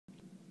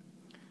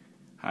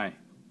Hi,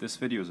 this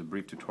video is a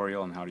brief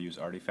tutorial on how to use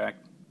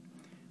Artifact.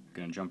 I'm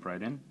going to jump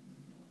right in.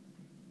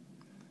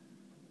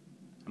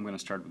 I'm going to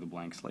start with a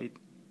blank slate,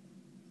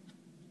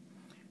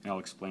 and I'll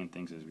explain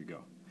things as we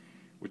go.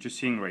 What you're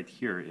seeing right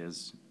here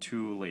is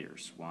two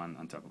layers, one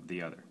on top of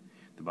the other.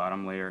 The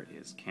bottom layer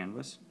is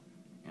canvas,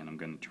 and I'm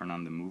going to turn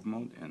on the move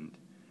mode and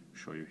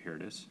show you. Here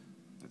it is.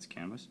 That's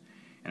canvas.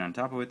 And on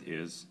top of it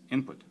is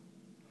input,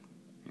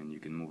 and you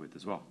can move it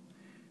as well.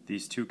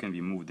 These two can be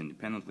moved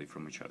independently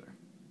from each other.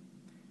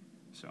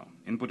 So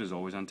input is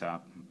always on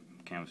top,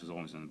 canvas is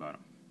always on the bottom.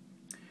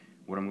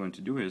 What I'm going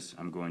to do is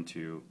I'm going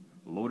to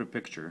load a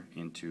picture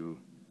into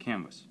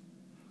canvas.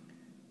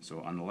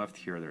 So on the left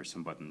here there's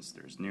some buttons.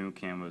 There's new,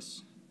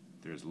 canvas,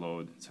 there's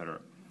load,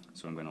 etc.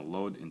 So I'm going to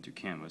load into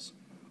canvas,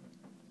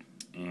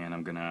 and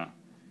I'm going to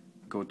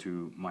go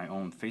to my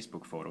own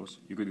Facebook photos.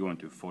 You could go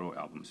into photo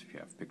albums if you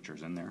have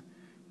pictures in there,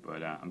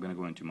 but I'm going to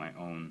go into my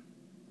own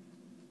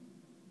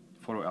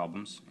photo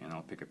albums and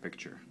I'll pick a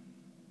picture.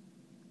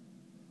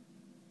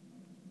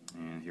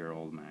 And here are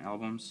all my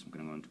albums. I'm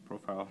going to go into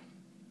profile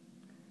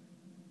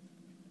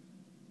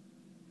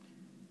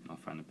and I'll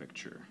find a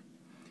picture.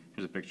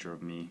 Here's a picture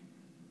of me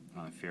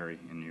on a ferry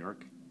in New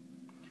York.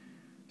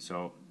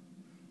 So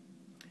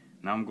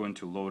now I'm going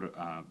to load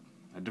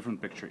a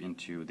different picture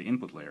into the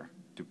input layer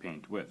to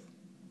paint with.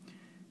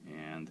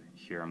 And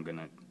here I'm going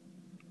to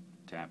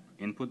tap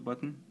input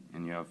button,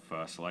 and you have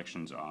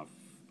selections of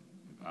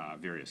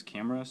various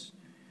cameras,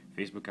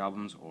 Facebook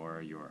albums,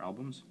 or your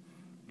albums.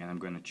 And I'm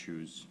going to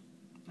choose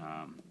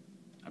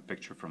a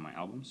picture from my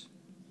albums.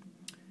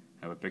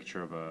 I have a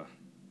picture of a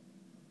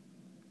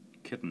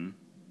kitten.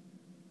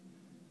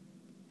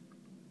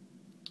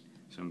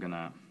 So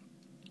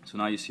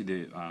now you see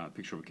the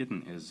picture of a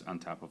kitten is on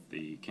top of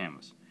the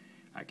canvas.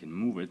 I can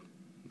move it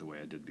the way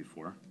I did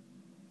before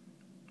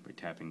by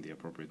tapping the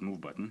appropriate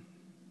move button.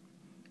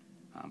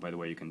 By the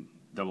way, you can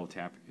double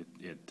tap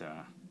it,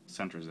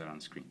 centers it on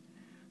screen.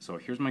 So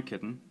here's my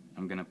kitten.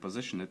 I'm going to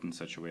position it in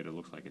such a way that it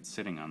looks like it's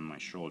sitting on my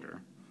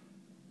shoulder.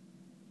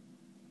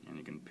 And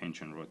you can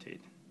pinch and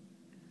rotate.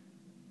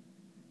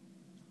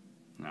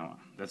 Now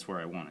that's where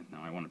I want it.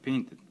 Now I want to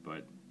paint it,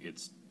 but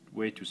it's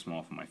way too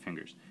small for my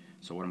fingers.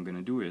 So what I'm going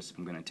to do is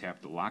I'm going to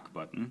tap the lock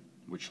button,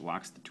 which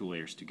locks the two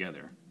layers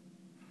together.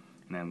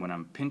 And then when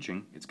I'm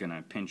pinching, it's going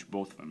to pinch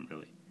both of them,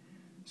 really.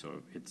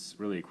 So it's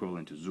really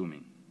equivalent to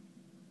zooming.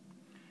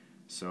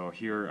 So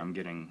here I'm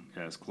getting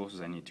as close as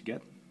I need to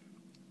get.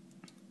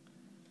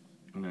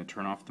 I'm going to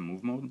turn off the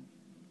move mode.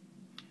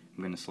 I'm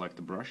going to select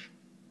the brush,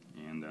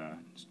 and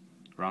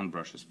round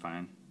brush is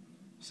fine.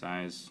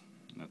 Size,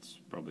 that's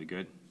probably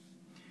good.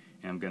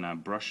 And I'm going to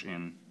brush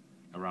in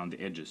around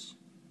the edges,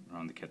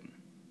 around the kitten.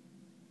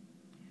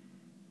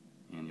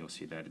 And you'll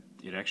see that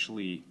it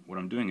actually, what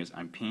I'm doing is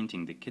I'm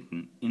painting the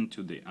kitten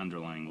into the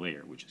underlying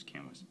layer, which is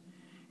canvas.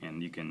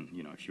 And you can,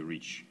 if you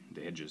reach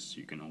the edges,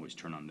 you can always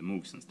turn on the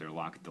move. Since they're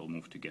locked, they'll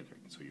move together.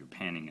 So you're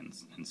panning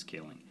and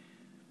scaling.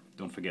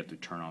 Don't forget to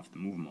turn off the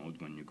move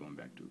mode when you're going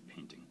back to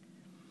painting.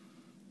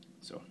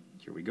 So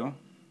here we go.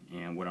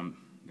 And what I'm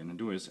going to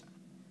do is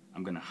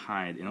I'm going to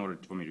hide, in order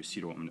for me to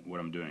see what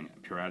I'm doing,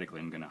 periodically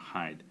I'm going to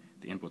hide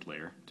the input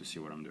layer to see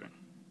what I'm doing.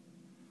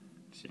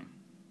 See?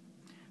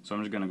 So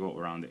I'm just going to go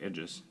around the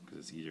edges because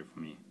it's easier for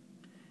me,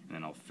 and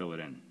then I'll fill it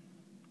in.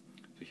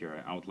 So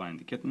here I outline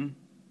the kitten,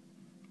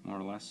 more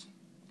or less.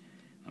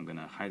 I'm going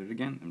to hide it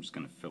again. I'm just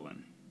going to fill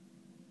in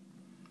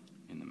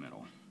the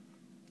middle.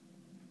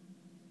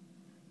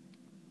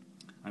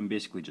 I'm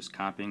basically just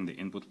copying the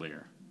input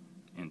layer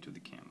into the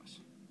canvas.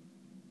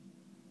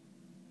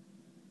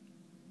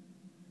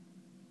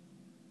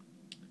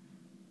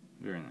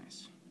 Very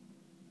nice.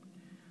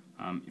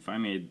 If I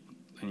made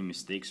any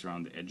mistakes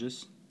around the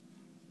edges,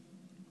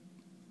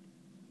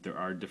 there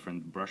are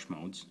different brush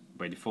modes.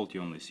 By default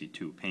you only see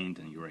two, paint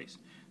and erase.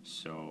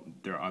 So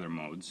there are other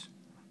modes.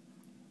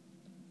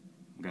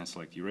 I'm going to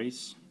select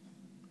erase.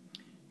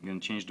 I'm going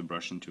to change the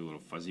brush into a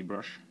little fuzzy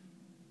brush.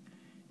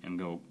 I'm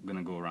going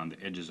to go around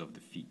the edges of the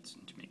feet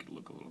to make it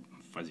look a little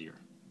fuzzier.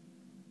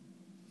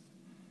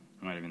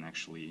 I might even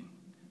actually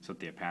set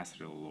the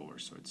opacity a little lower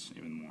so it's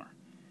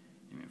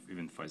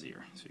even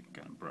fuzzier, so you can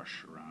kind of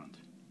brush around.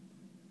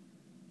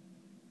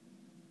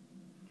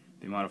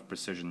 The amount of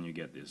precision you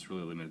get is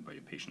really limited by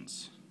your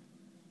patience.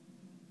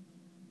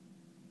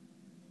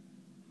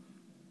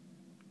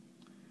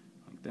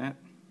 Like that.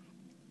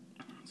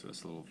 So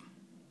it's a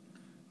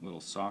little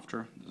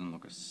softer, doesn't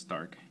look as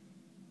stark.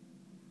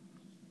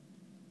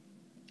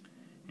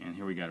 And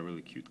here we got a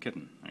really cute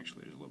kitten.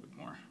 Actually, there's a little bit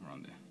more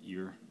around the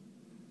ear.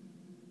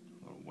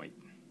 A little white.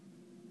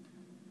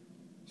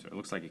 So it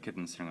looks like a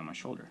kitten sitting on my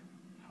shoulder.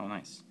 How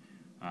nice.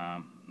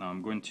 Now I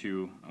want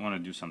to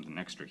do something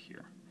extra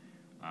here.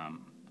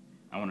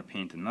 I want to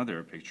paint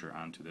another picture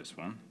onto this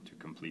one to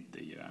complete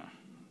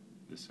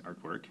this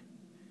artwork.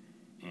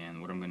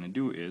 And what I'm going to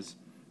do is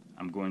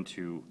I'm going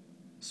to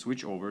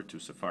switch over to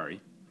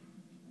Safari,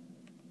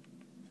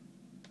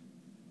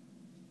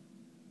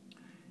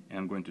 and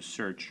I'm going to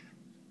search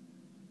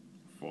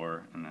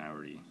for, and I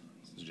already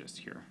suggest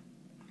here,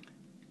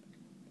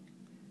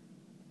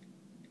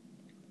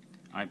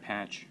 eye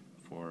patch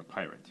for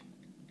pirate.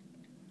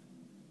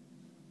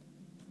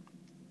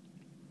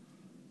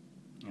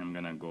 And I'm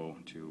gonna go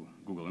to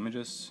Google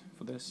Images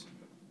for this.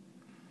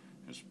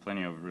 There's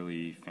plenty of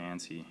really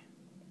fancy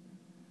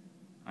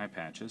eye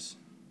patches,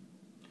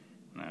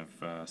 and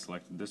I've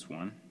selected this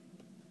one.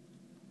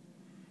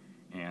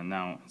 And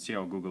now see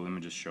how Google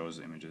Images shows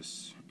the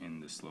images in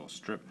this little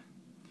strip.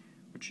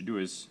 What you do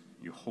is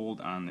you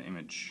hold on the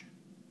image.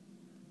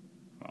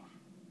 Well,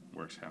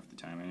 works half the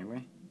time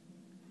anyway.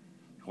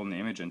 You hold the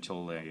image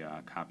until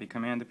a copy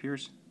command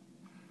appears.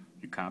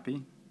 You copy,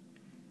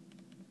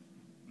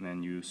 and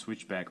then you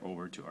switch back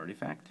over to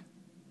Artifact.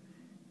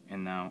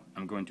 And now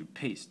I'm going to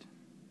paste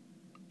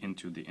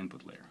into the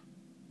input layer.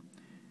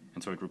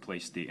 And so it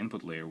replaced the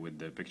input layer with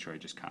the picture I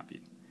just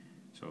copied.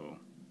 So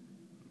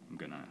I'm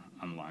gonna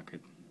unlock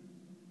it.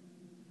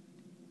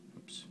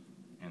 Oops.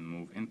 And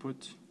move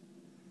input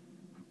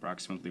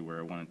approximately where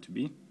I want it to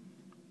be.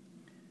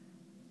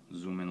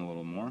 Zoom in a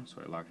little more,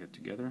 so I lock it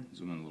together.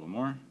 Zoom in a little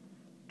more.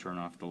 Turn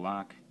off the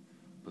lock.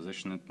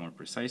 Position it more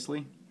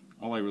precisely.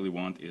 All I really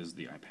want is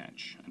the eye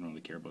patch. I don't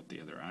really care about the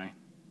other eye.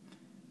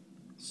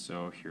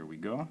 So here we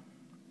go.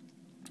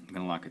 I'm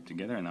gonna lock it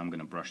together, and I'm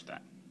gonna brush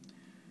that.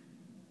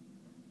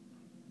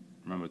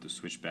 Remember to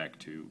switch back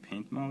to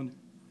paint mode.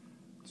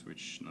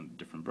 Switch to a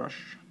different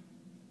brush,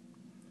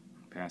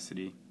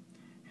 opacity,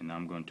 and now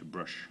I'm going to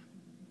brush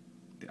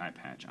the eye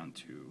patch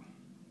onto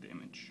the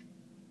image.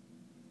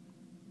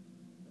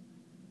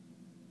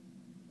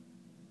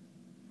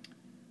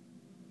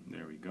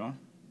 There we go.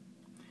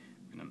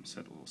 I'm going to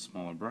set a little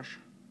smaller brush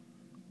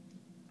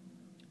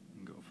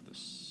and go for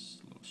this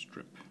little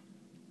strip.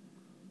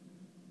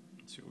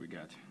 Let's see what we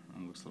got.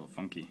 It looks a little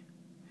funky.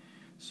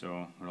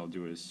 So what I'll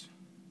do is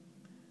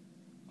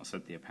I'll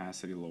set the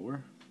opacity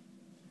lower.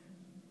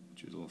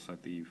 Choose a little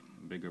slightly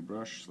bigger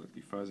brush,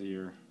 slightly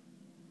fuzzier,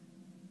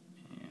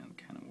 and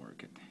kind of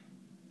work it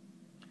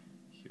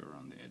here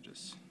around the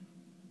edges.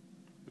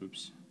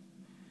 Oops,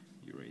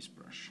 erase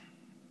brush.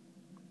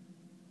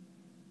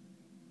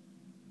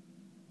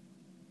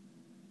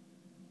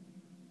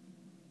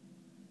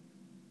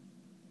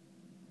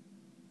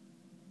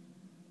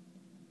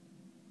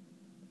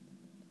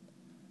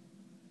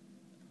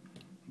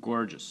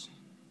 Gorgeous.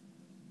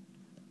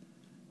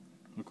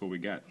 Look what we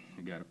got.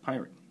 We got a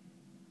pirate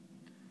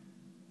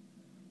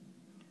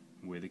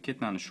with a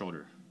kitten on the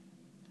shoulder.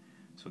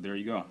 So there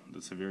you go.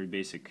 That's a very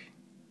basic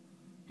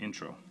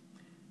intro.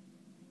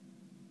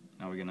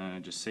 Now we're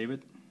gonna just save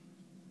it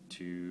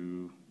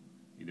to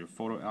either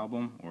photo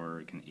album,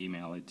 or you can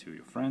email it to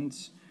your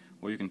friends,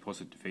 or you can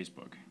post it to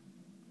Facebook.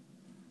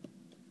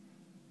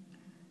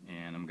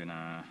 And I'm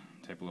gonna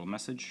type a little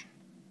message.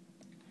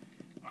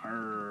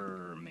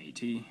 Arr,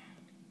 matey.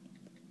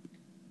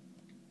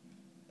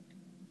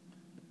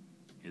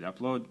 Hit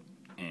upload,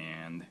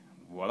 and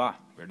voila,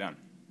 we're done.